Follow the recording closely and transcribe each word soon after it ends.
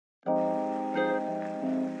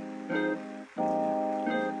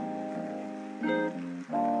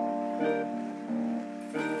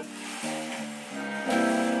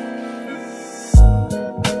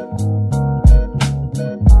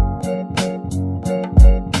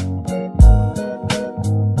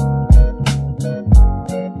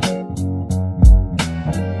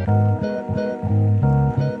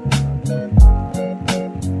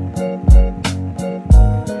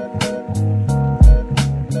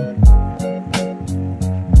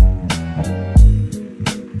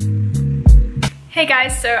Hey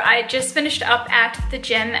guys, so I just finished up at the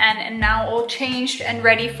gym and am now all changed and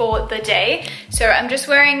ready for the day. So I'm just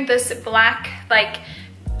wearing this black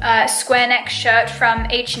square neck shirt from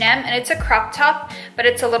H&M, and it's a crop top, but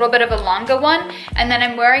it's a little bit of a longer one. And then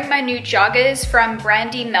I'm wearing my new joggers from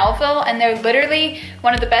Brandy Melville, and they're literally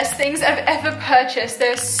one of the best things I've ever purchased.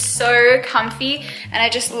 They're so comfy, and I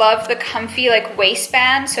just love the comfy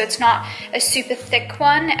waistband, so it's not a super thick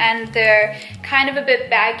one, and they're kind of a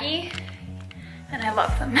bit baggy. And I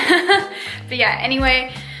love them. But yeah,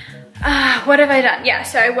 anyway, what have I done? Yeah,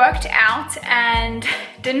 so I worked out and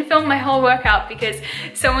didn't film my whole workout because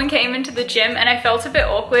someone came into the gym and I felt a bit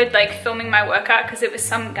awkward filming my workout because it was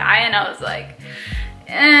some guy, and I was like,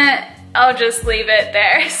 I'll just leave it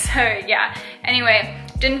there. So yeah, anyway,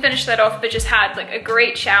 didn't finish that off, but just had a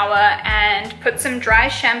great shower and put some dry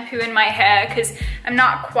shampoo in my hair because I'm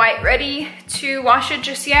not quite ready to wash it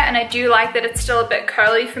just yet, and I do like that it's still a bit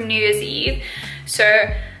curly from New Year's Eve.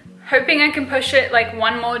 So hoping I can push it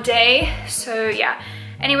one more day. So yeah,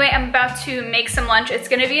 anyway, I'm about to make some lunch. It's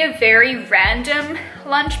gonna be a very random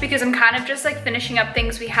lunch because I'm kind of just finishing up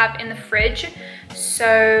things we have in the fridge.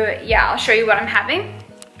 So yeah, I'll show you what I'm having.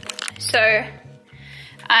 So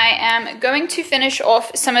I am going to finish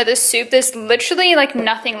off some of this soup. There's literally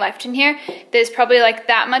nothing left in here. There's probably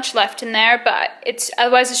that much left in there, but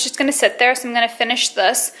otherwise it's just gonna sit there. So I'm gonna finish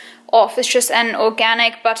this off. It's just an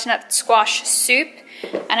organic butternut squash soup,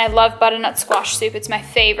 and I love butternut squash soup. It's my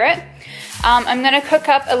favorite. I'm gonna cook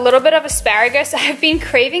up a little bit of asparagus. I've been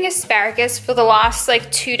craving asparagus for the last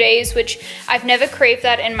 2 days, which I've never craved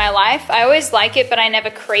that in my life. I always like it, but I never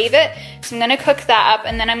crave it. So I'm gonna cook that up,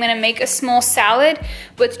 and then I'm gonna make a small salad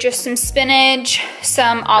with just some spinach,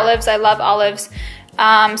 some olives, I love olives,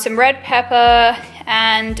 some red pepper,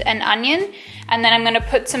 and an onion. And then I'm gonna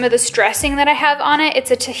put some of this dressing that I have on it. It's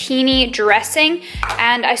a tahini dressing,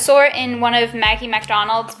 and I saw it in one of Maggie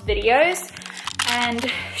McDonald's videos, and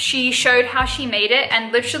she showed how she made it,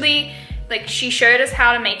 and literally she showed us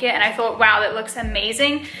how to make it, and I thought, wow, that looks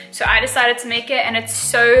amazing. So I decided to make it, and it's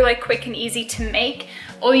so quick and easy to make.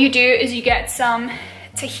 All you do is you get some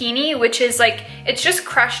tahini, which is it's just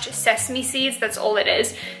crushed sesame seeds, that's all it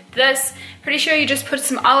is. This, pretty sure you just put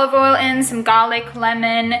some olive oil in, some garlic,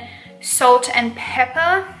 lemon, salt and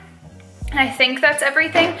pepper, and I think that's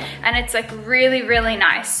everything, and it's really, really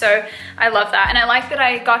nice. So I love that, and I like that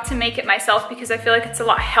I got to make it myself because I feel it's a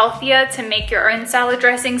lot healthier to make your own salad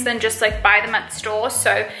dressings than just buy them at the store.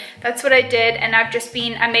 So that's what I did, and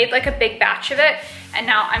I made a big batch of it, and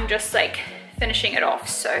now I'm just finishing it off.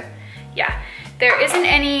 So yeah, there isn't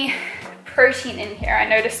any protein in here, I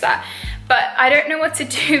noticed that. But I don't know what to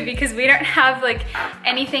do because we don't have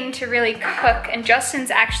anything to really cook, and Justin's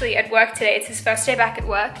actually at work today. It's his first day back at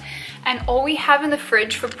work, and all we have in the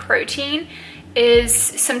fridge for protein is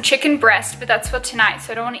some chicken breast, but that's for tonight,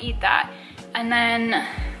 so I don't want to eat that. And then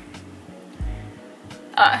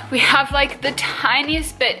we have the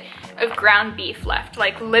tiniest bit of ground beef left,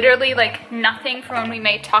 literally nothing from when we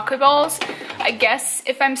made taco bowls. I guess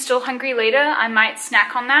if I'm still hungry later, I might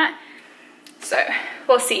snack on that. So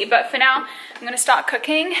we'll see, but for now I'm gonna start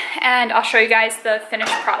cooking and I'll show you guys the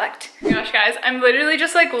finished product. Oh my gosh guys, I'm literally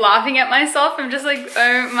just laughing at myself. I'm just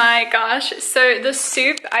oh my gosh. So the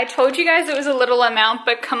soup, I told you guys it was a little amount,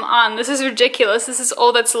 but come on, this is ridiculous. This is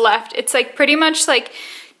all that's left. It's pretty much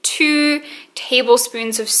 2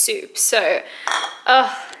 tablespoons of soup. So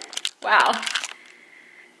wow.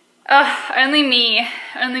 Only me.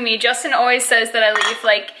 Justin always says that I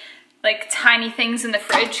leave tiny things in the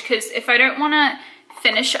fridge because if I don't want to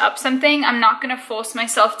finish up something, I'm not going to force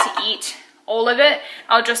myself to eat all of it.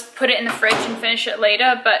 I'll just put it in the fridge and finish it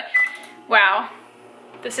later. But wow,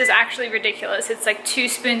 this is actually ridiculous. It's 2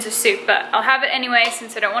 spoons of soup, but I'll have it anyway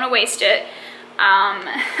since I don't want to waste it.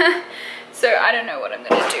 So I don't know what I'm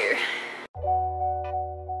going to do.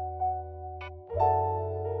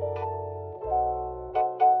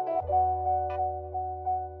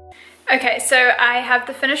 Okay, so I have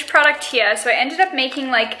the finished product here. So I ended up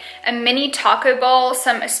making a mini taco bowl,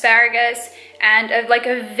 some asparagus, and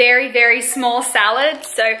a very, very small salad.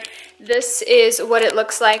 So this is what it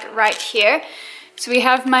looks like right here. So we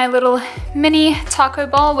have my little mini taco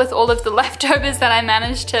bowl with all of the leftovers that I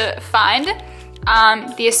managed to find.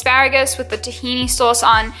 The asparagus with the tahini sauce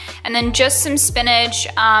on, and then just some spinach,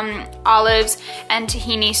 olives, and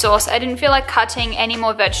tahini sauce. I didn't feel like cutting any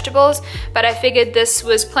more vegetables, but I figured this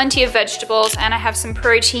was plenty of vegetables, and I have some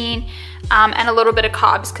protein and a little bit of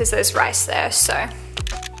carbs because there's rice there. So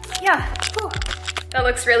yeah, whew, that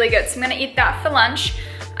looks really good. So I'm gonna eat that for lunch.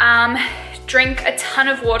 Drink a ton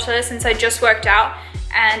of water since I just worked out.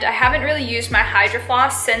 and I haven't really used my Hydro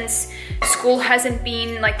Flask since school hasn't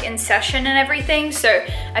been like in session and everything, so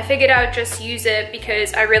I figured I would just use it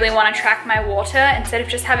because I really want to track my water instead of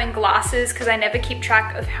just having glasses, because I never keep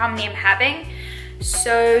track of how many I'm having.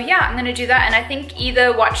 So yeah, I'm gonna do that, and I think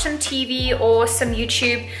either watch some TV or some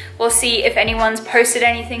YouTube. We'll see if anyone's posted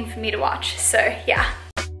anything for me to watch, so yeah.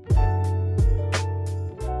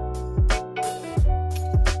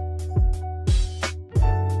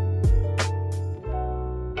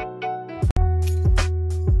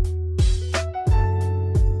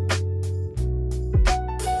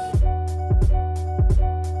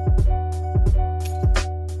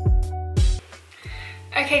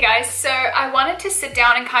 Okay guys, so I wanted to sit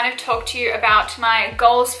down and kind of talk to you about my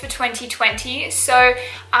goals for 2020. So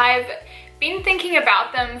I've been thinking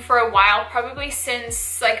about them for a while, probably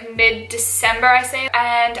since like mid-December I say,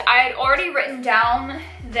 and I had already written down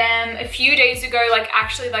them a few days ago, like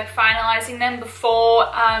actually like finalizing them before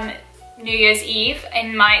New Year's Eve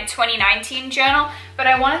in my 2019 journal, but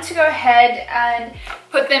I wanted to go ahead and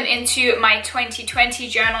put them into my 2020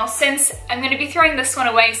 journal since I'm going to be throwing this one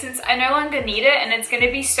away since I no longer need it, and it's going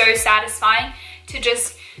to be so satisfying to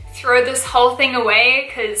just throw this whole thing away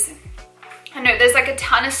because I know there's like a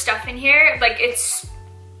ton of stuff in here, like it's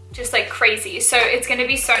just like crazy. So it's going to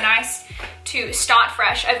be so nice to start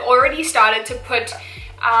fresh. I've already started to put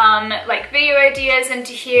like video ideas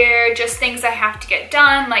into here, just things I have to get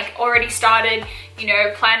done, like already started, you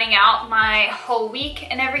know, planning out my whole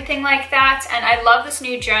week and everything like that. And I love this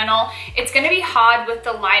new journal. It's going to be hard with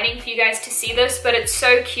the lighting for you guys to see this, but it's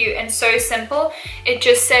so cute and so simple. It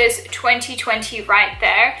just says 2020 right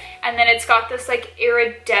there, and then it's got this like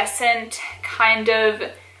iridescent kind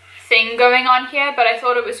of thing going on here, but I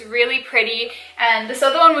thought it was really pretty, and this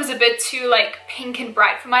other one was a bit too like pink and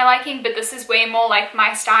bright for my liking, but this is way more like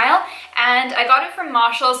my style. And I got it from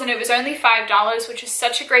Marshalls and it was only $5, which is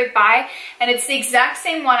such a great buy, and it's the exact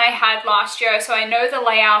same one I had last year, so I know the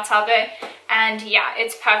layout of it, and yeah,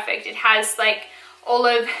 it's perfect. It has like all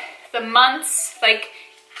of the months like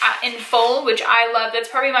in full, which I love. That's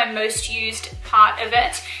probably my most used part of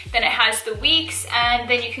it. Then it has the weeks, and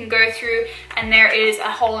then you can go through and there is a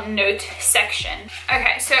whole note section.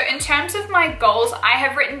 Okay, so in terms of my goals, I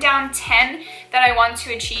have written down 10 that I want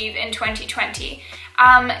to achieve in 2020.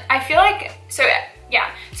 I feel like, so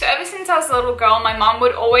ever since I was a little girl, my mom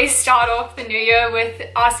would always start off the new year with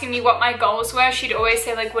asking me what my goals were. She'd always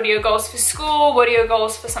say like, what are your goals for school? What are your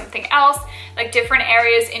goals for something else? Like different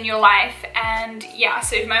areas in your life. And yeah,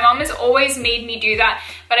 so my mom has always made me do that.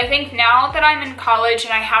 But I think now that I'm in college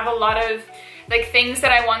and I have a lot of like things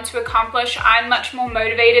that I want to accomplish, I'm much more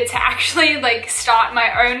motivated to actually like start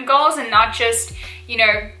my own goals and not just, you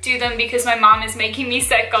know, do them because my mom is making me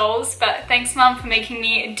set goals. But thanks mom for making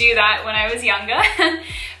me do that when I was younger.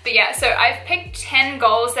 But yeah, so I've picked 10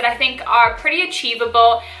 goals that I think are pretty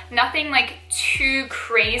achievable, nothing like too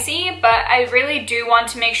crazy, but I really do want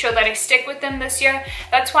to make sure that I stick with them this year.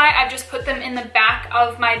 That's why I've just put them in the back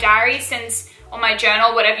of my diary or my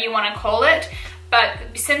journal, whatever you want to call it. But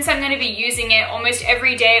since I'm going to be using it almost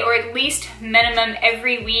every day, or at least minimum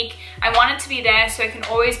every week, I want it to be there so I can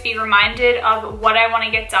always be reminded of what I want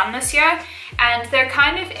to get done this year. And they're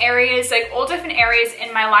kind of areas, like all different areas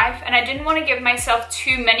in my life, and I didn't want to give myself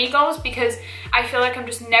too many goals because I feel like I'm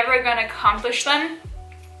just never going to accomplish them.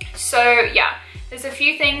 So yeah, there's a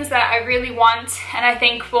few things that I really want, and I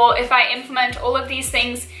think, well, if I implement all of these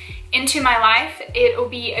things into my life, it will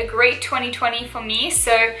be a great 2020 for me.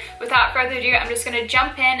 So without further ado, I'm just going to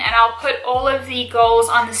jump in and I'll put all of the goals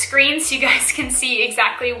on the screen so you guys can see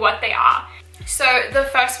exactly what they are. So the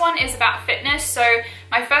first one is about fitness. So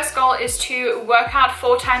my first goal is to work out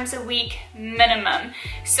 4 times a week minimum.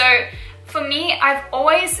 So for me, I've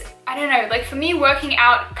always, I don't know, like for me working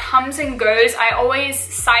out comes and goes. I always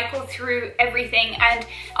cycle through everything, and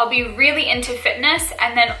I'll be really into fitness,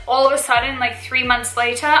 and then all of a sudden, like 3 months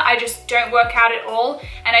later, I just don't work out at all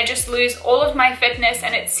and I just lose all of my fitness,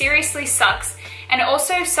 and it seriously sucks. And it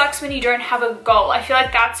also sucks when you don't have a goal. I feel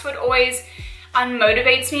like that's what always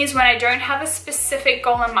unmotivates me, is when I don't have a specific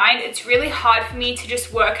goal in mind. It's really hard for me to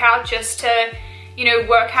just work out just to, you know,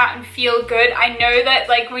 work out and feel good. I know that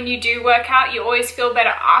like when you do work out, you always feel better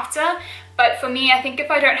after. But for me, I think if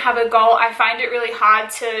I don't have a goal, I find it really hard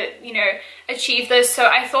to, you know, achieve this. So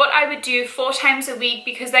I thought I would do 4 times a week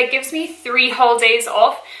because that gives me 3 whole days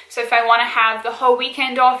off. So if I want to have the whole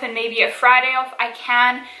weekend off and maybe a Friday off, I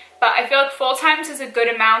can. But I feel like 4 times is a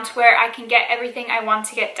good amount where I can get everything I want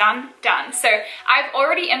to get done. So I've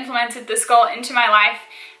already implemented this goal into my life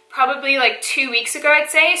probably like 2 weeks ago, I'd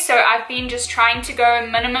say. So I've been just trying to go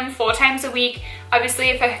minimum 4 times a week. Obviously,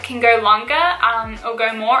 if I can go longer or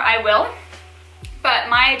go more, I will. But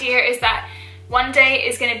my idea is that one day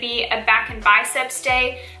is going to be a back and biceps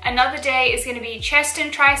day, another day is going to be chest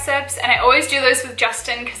and triceps, and I always do those with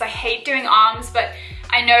Justin because I hate doing arms, but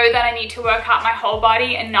I know that I need to work out my whole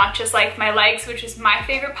body and not just like my legs, which is my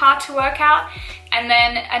favorite part to work out. And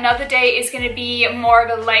then another day is going to be more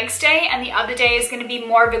of a legs day, and the other day is going to be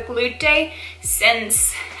more of a glute day,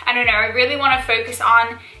 since, I don't know, I really want to focus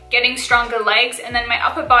on getting stronger legs. And then my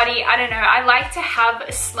upper body, I don't know, I like to have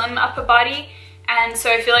a slim upper body, and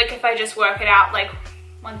so I feel like if I just work it out like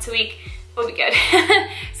once a week, we'll be good.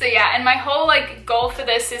 So yeah, and my whole like goal for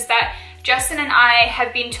this is that Justin and I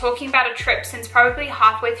have been talking about a trip since probably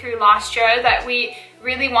halfway through last year that we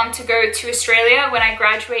really want to go to Australia when I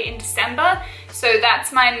graduate in December. So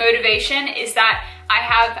that's my motivation, is that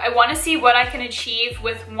I want to see what I can achieve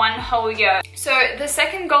with one whole year. So the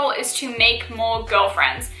second goal is to make more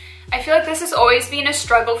girlfriends. I feel like this has always been a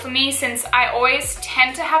struggle for me, since I always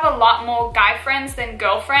tend to have a lot more guy friends than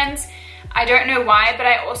girlfriends. I don't know why, but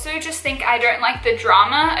I also just think I don't like the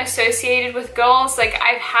drama associated with girls. Like,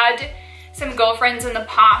 I've had some girlfriends in the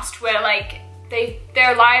past where like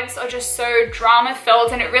their lives are just so drama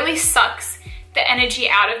filled, and it really sucks the energy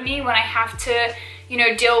out of me when I have to, you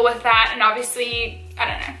know, deal with that. And obviously, I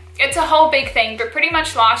don't know, it's a whole big thing, but pretty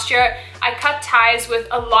much last year I cut ties with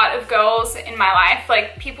a lot of girls in my life,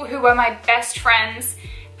 like people who were my best friends,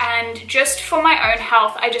 and just for my own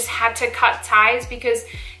health I just had to cut ties because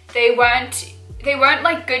they weren't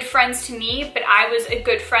like good friends to me, but I was a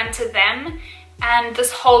good friend to them, and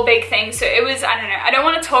this whole big thing. So it was, I don't know, I don't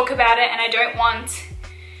want to talk about it, and I don't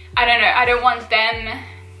want them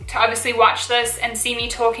to obviously watch this and see me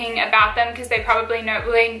talking about them, because they probably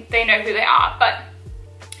know, they know who they are. But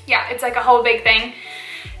yeah, it's like a whole big thing.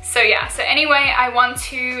 So yeah, so anyway, I want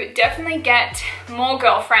to definitely get more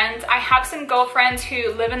girlfriends. I have some girlfriends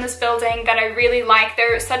who live in this building that I really like.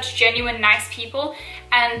 They're such genuine, nice people.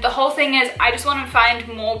 And the whole thing is, I just want to find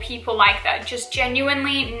more people like that, just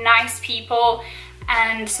genuinely nice people.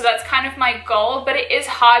 And so that's kind of my goal, but it is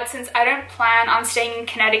hard since I don't plan on staying in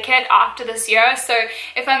Connecticut after this year. So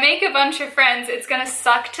if I make a bunch of friends, it's gonna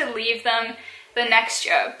suck to leave them the next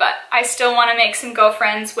year, but I still want to make some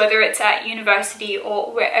girlfriends, whether it's at university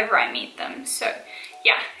or wherever I meet them. So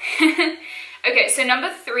yeah. Okay, so number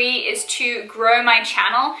 3 is to grow my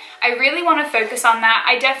channel. I really want to focus on that.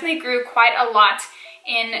 I definitely grew quite a lot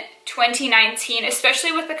in 2019,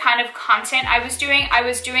 especially with the kind of content I was doing. I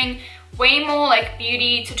was doing way more like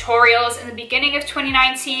beauty tutorials in the beginning of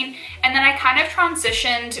 2019, and then I kind of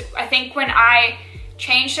transitioned. I think when I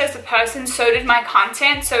changed as a person, so did my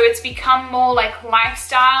content. So it's become more like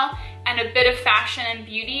lifestyle and a bit of fashion and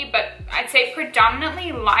beauty, but I'd say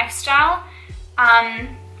predominantly lifestyle.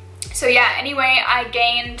 So yeah, anyway, I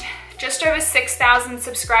gained just over 6,000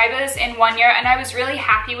 subscribers in 1 year, and I was really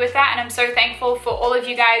happy with that, and I'm so thankful for all of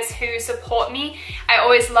you guys who support me. I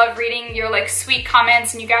always love reading your like sweet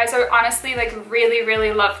comments, and you guys are honestly like really,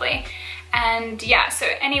 really lovely. And yeah, so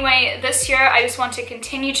anyway, this year I just want to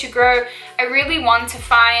continue to grow. I really want to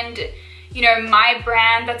find, you know, my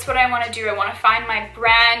brand. That's what I want to do. I want to find my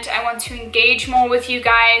brand. I want to engage more with you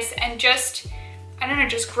guys and just, I don't know,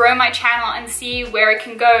 just grow my channel and see where it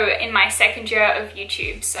can go in my second year of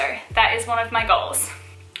YouTube. So that is one of my goals.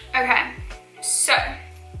 Okay, so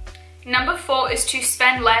number 4 is to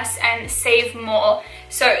spend less and save more.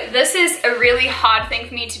 So this is a really hard thing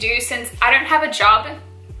for me to do since I don't have a job.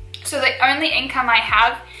 So the only income I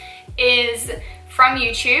have is from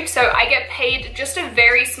YouTube. So I get paid just a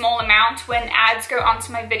very small amount when ads go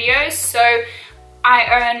onto my videos. So I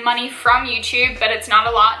earn money from YouTube, but it's not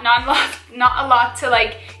a lot, not a lot to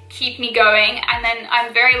like keep me going. And then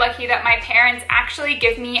I'm very lucky that my parents actually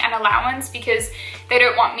give me an allowance because they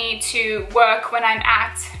don't want me to work when I'm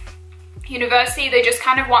at university. They just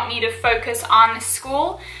kind of want me to focus on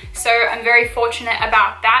school. So I'm very fortunate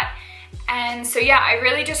about that. And so yeah, I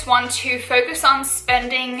really just want to focus on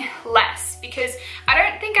spending less, because I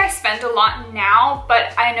don't think I spend a lot now,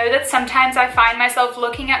 but I know that sometimes I find myself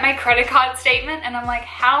looking at my credit card statement and I'm like,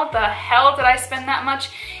 how the hell did I spend that much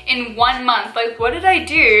in 1 month? Like, what did I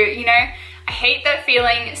do? You know, I hate that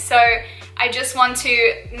feeling. So I just want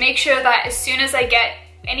to make sure that as soon as I get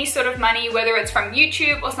any sort of money, whether it's from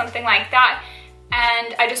YouTube or something like that,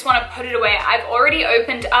 and I just want to put it away. I've already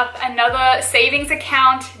opened up another savings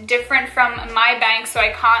account different from my bank, so I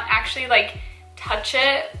can't actually like touch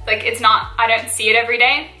it. Like, it's not, I don't see it every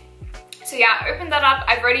day. So yeah, I opened that up.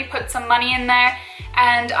 I've already put some money in there,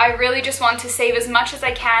 and I really just want to save as much as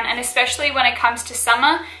I can, and especially when it comes to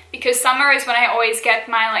summer, because summer is when I always get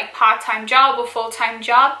my like part-time job or full-time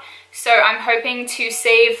job. So I'm hoping to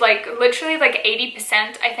save like literally like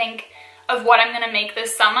 80%, I think, of what I'm gonna make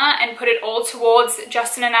this summer and put it all towards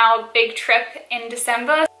Justin and our big trip in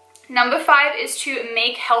December. Number 5 is to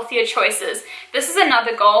make healthier choices. This is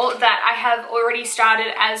another goal that I have already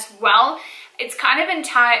started as well. It's kind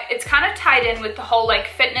of tied in with the whole like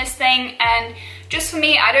fitness thing, and just for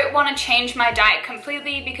me, I don't want to change my diet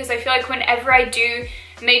completely because I feel like whenever I do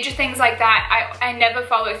major things like that, I never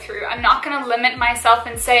follow through. I'm not going to limit myself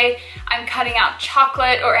and say I'm cutting out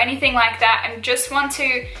chocolate or anything like that. I just want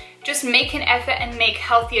to just make an effort and make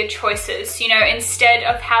healthier choices, you know, instead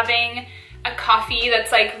of having a coffee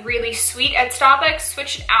that's like really sweet at Starbucks,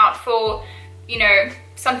 switch it out for, you know,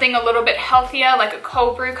 something a little bit healthier like a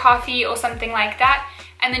cold brew coffee or something like that.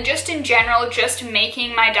 And then just in general, just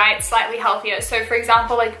making my diet slightly healthier. So for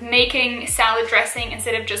example, like making salad dressing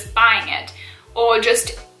instead of just buying it, or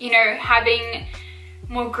just, you know, having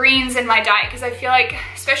more greens in my diet, because I feel like,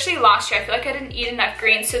 especially last year, I feel like I didn't eat enough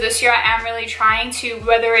greens. So this year I am really trying to,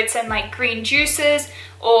 whether it's in like green juices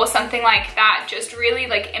or something like that, just really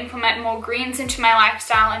like implement more greens into my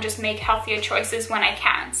lifestyle and just make healthier choices when I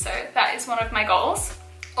can. So that is one of my goals.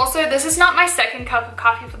 Also, this is not my second cup of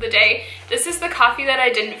coffee for the day. This is the coffee that I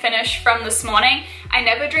didn't finish from this morning. I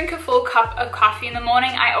never drink a full cup of coffee in the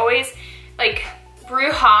morning. I always like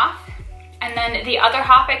brew half, and then the other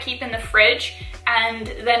half I keep in the fridge, and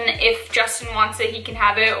then if Justin wants it, he can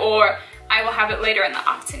have it, or I will have it later in the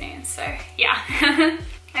afternoon. So yeah.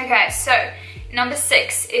 Okay, so number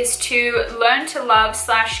 6 is to learn to love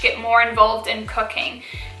 / get more involved in cooking.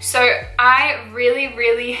 So I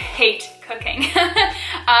really hate cooking.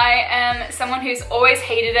 I am someone who's always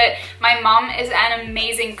hated it. My mom is an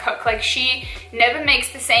amazing cook. Like, she never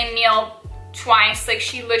makes the same meal twice. Like,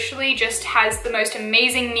 she literally just has the most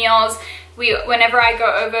amazing meals. Whenever I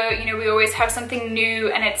go over, you know, we always have something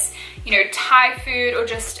new, and it's, you know, Thai food or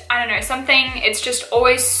just, I don't know, something. It's just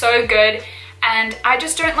always so good. And I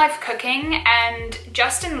just don't love cooking, and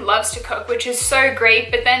Justin loves to cook, which is so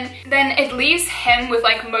great, but then it leaves him with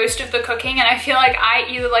like most of the cooking, and I feel like I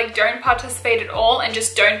either like don't participate at all and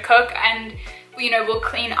just don't cook and, you know, we'll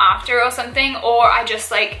clean after or something, or I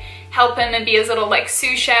just like help him and be his little like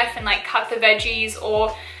sous chef and like cut the veggies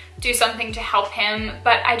or do something to help him.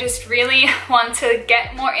 But I just really want to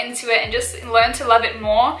get more into it and just learn to love it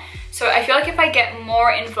more. So I feel like if I get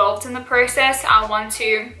more involved in the process, I'll want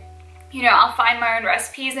to, you know, I'll find my own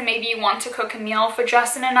recipes and maybe want to cook a meal for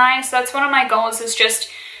Justin and I. So that's one of my goals, is just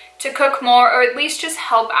to cook more, or at least just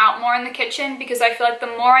help out more in the kitchen, because I feel like the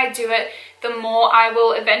more I do it, the more I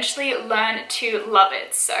will eventually learn to love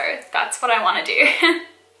it. So that's what I want to do.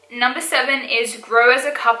 Number 7 is grow as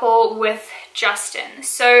a couple with Justin.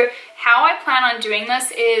 So how I plan on doing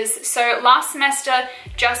this is, so last semester,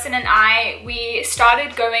 Justin and I, we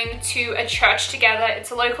started going to a church together.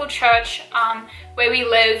 It's a local church where we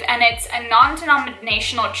live, and it's a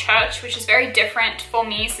non-denominational church, which is very different for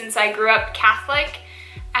me since I grew up Catholic.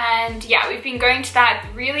 And yeah, we've been going to that.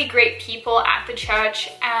 Really great people at the church,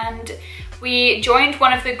 and we joined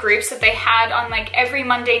one of the groups that they had on like every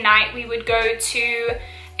Monday night. We would go to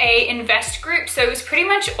a invest group, so it was pretty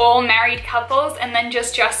much all married couples and then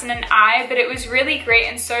just Justin and I, but it was really great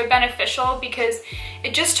and so beneficial because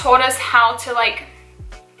it just taught us how to, like,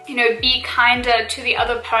 you know, be kinder to the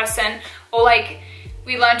other person, or like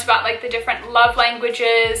we learned about like the different love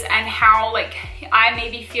languages and how like I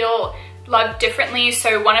maybe feel loved differently.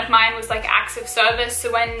 So one of mine was like acts of service.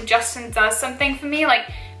 So when Justin does something for me, like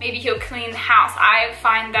maybe he'll clean the house, I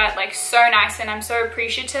find that like so nice and I'm so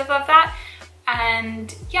appreciative of that.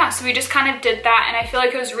 And yeah, so we just kind of did that, and I feel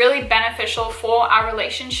like it was really beneficial for our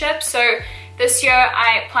relationship. So this year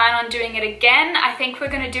I plan on doing it again. I think we're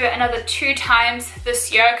going to do it another 2 times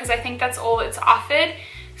this year because I think that's all it's offered.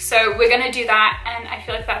 So we're going to do that, and I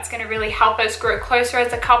feel like that's going to really help us grow closer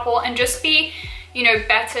as a couple and just be, you know,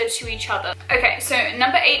 better to each other. Okay, so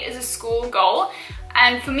number 8 is a school goal.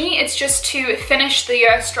 And for me, it's just to finish the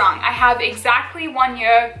year strong. I have exactly 1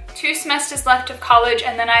 year, 2 semesters left of college,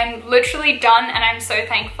 and then I'm literally done, and I'm so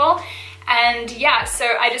thankful. And yeah, so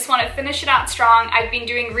I just want to finish it out strong. I've been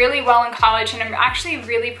doing really well in college, and I'm actually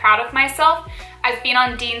really proud of myself. I've been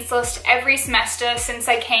on Dean's List every semester since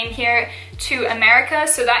I came here to America,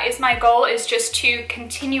 so that is my goal, is just to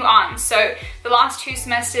continue on. So the last 2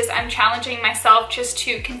 semesters, I'm challenging myself just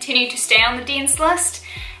to continue to stay on the Dean's List.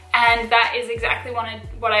 And that is exactly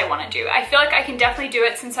what I want to do. I feel like I can definitely do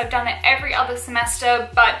it since I've done it every other semester,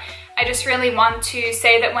 but I just really want to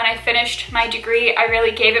say that when I finished my degree, I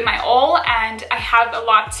really gave it my all, and I have a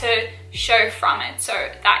lot to show from it. So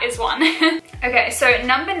that is one. Okay, so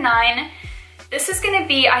number 9, this is going to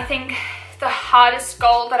be, I think, the hardest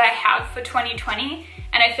goal that I have for 2020.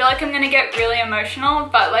 And I feel like I'm going to get really emotional,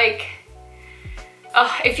 but like,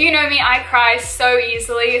 If you know me, I cry so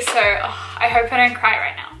easily, so I hope I don't cry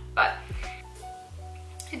right now. But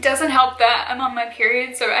it doesn't help that I'm on my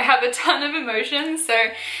period, so I have a ton of emotions. So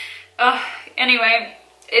anyway,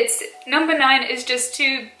 it's number 9 is just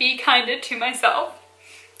to be kinder to myself.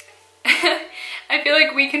 I feel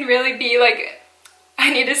like we can really be like,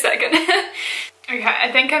 I need a second. Okay,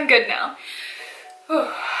 I think I'm good now.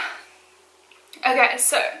 Okay,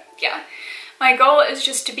 so yeah, my goal is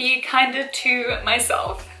just to be kinder to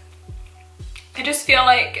myself. I just feel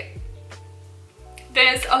like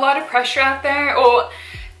there's a lot of pressure out there, or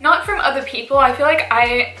not from other people. I feel like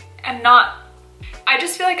I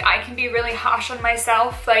just feel like I can be really harsh on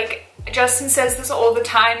myself. Like Justin says this all the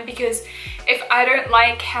time, because if I don't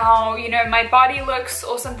like how, you know, my body looks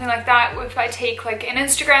or something like that, if I take like an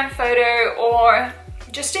Instagram photo or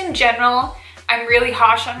just in general, I'm really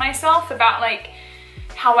harsh on myself about like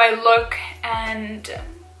how I look and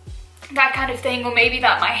that kind of thing, or maybe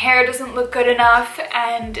that my hair doesn't look good enough.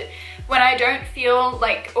 And when I don't feel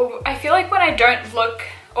like, or I feel like when I don't look,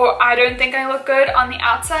 or I don't think I look good on the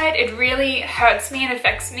outside, it really hurts me and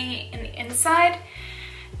affects me in the inside.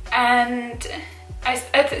 And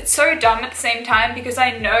it's so dumb at the same time, because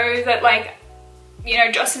I know that, like, you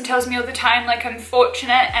know, Justin tells me all the time, like, I'm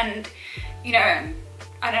fortunate, and, you know,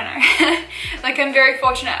 I don't know, like, I'm very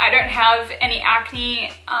fortunate. I don't have any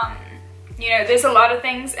acne. You know, there's a lot of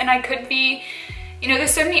things, and I could be, you know,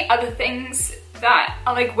 there's so many other things that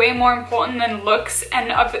are like way more important than looks.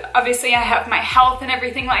 And obviously I have my health and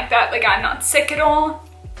everything like that. Like, I'm not sick at all,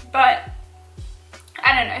 but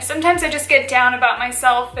I don't know, sometimes I just get down about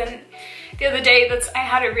myself. And the other day I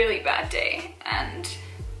had a really bad day, and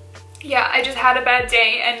yeah, I just had a bad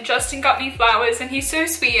day, and Justin got me flowers, and he's so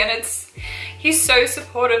sweet, and he's so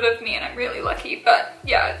supportive of me, and I'm really lucky. But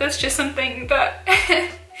yeah, that's just something that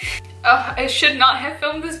I should not have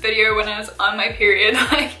filmed this video when I was on my period.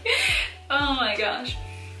 Like, oh my gosh.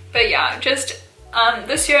 But yeah, just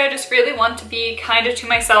this year I just really want to be kinder to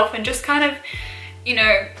myself, and just kind of, you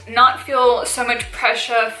know, not feel so much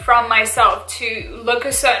pressure from myself to look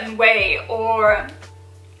a certain way, or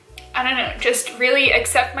I don't know, just really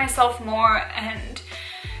accept myself more and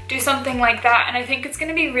do something like that. And I think it's going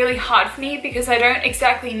to be really hard for me, because I don't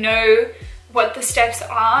exactly know what the steps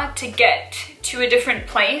are to get to a different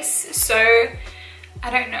place. So I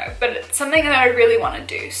don't know, but it's something that I really want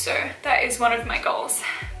to do. So that is one of my goals.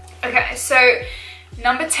 Okay, so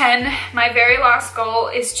number 10, my very last goal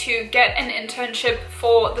is to get an internship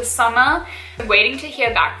for the summer. I'm waiting to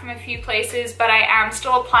hear back from a few places, but I am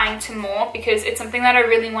still applying to more, because it's something that I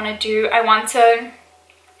really want to do. I want to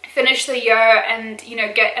finish the year and, you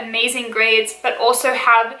know, get amazing grades, but also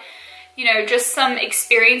have, you know, just some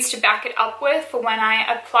experience to back it up with for when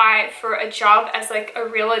I apply for a job as like a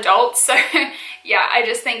real adult. So yeah, I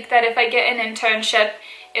just think that if I get an internship,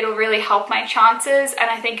 it'll really help my chances, and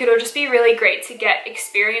I think it'll just be really great to get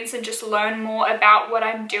experience and just learn more about what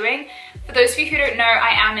I'm doing. For those of you who don't know,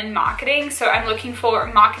 I am in marketing, so I'm looking for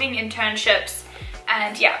marketing internships,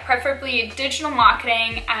 and yeah, preferably digital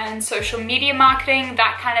marketing and social media marketing,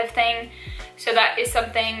 that kind of thing. So that is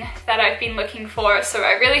something that I've been looking for. So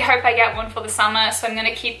I really hope I get one for the summer, so I'm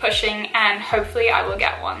gonna keep pushing, and hopefully I will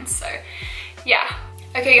get one. So yeah.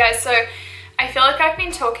 Okay guys, so I feel like I've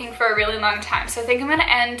been talking for a really long time, so I think I'm gonna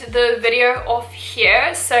end the video off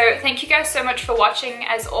here. So thank you guys so much for watching.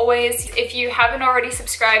 As always, if you haven't already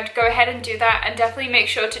subscribed, go ahead and do that, and definitely make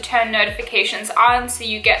sure to turn notifications on so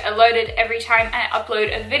you get alerted every time I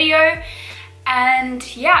upload a video.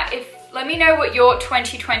 And yeah, let me know what your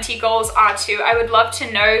 2020 goals are too. I would love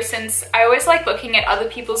to know, since I always like looking at other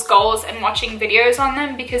people's goals and watching videos on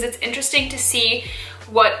them, because it's interesting to see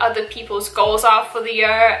what other people's goals are for the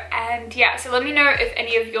year. And yeah, so let me know if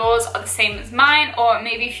any of yours are the same as mine, or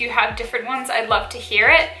maybe if you have different ones, I'd love to hear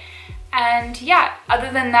it. And yeah,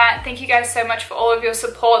 other than that, thank you guys so much for all of your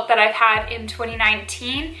support that I've had in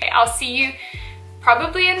 2019. I'll see you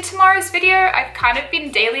probably in tomorrow's video. I've kind of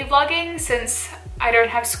been daily vlogging since I don't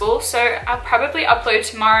have school, so I'll probably upload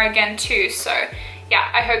tomorrow again too. So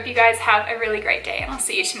yeah, I hope you guys have a really great day, and I'll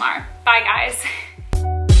see you tomorrow. Bye guys.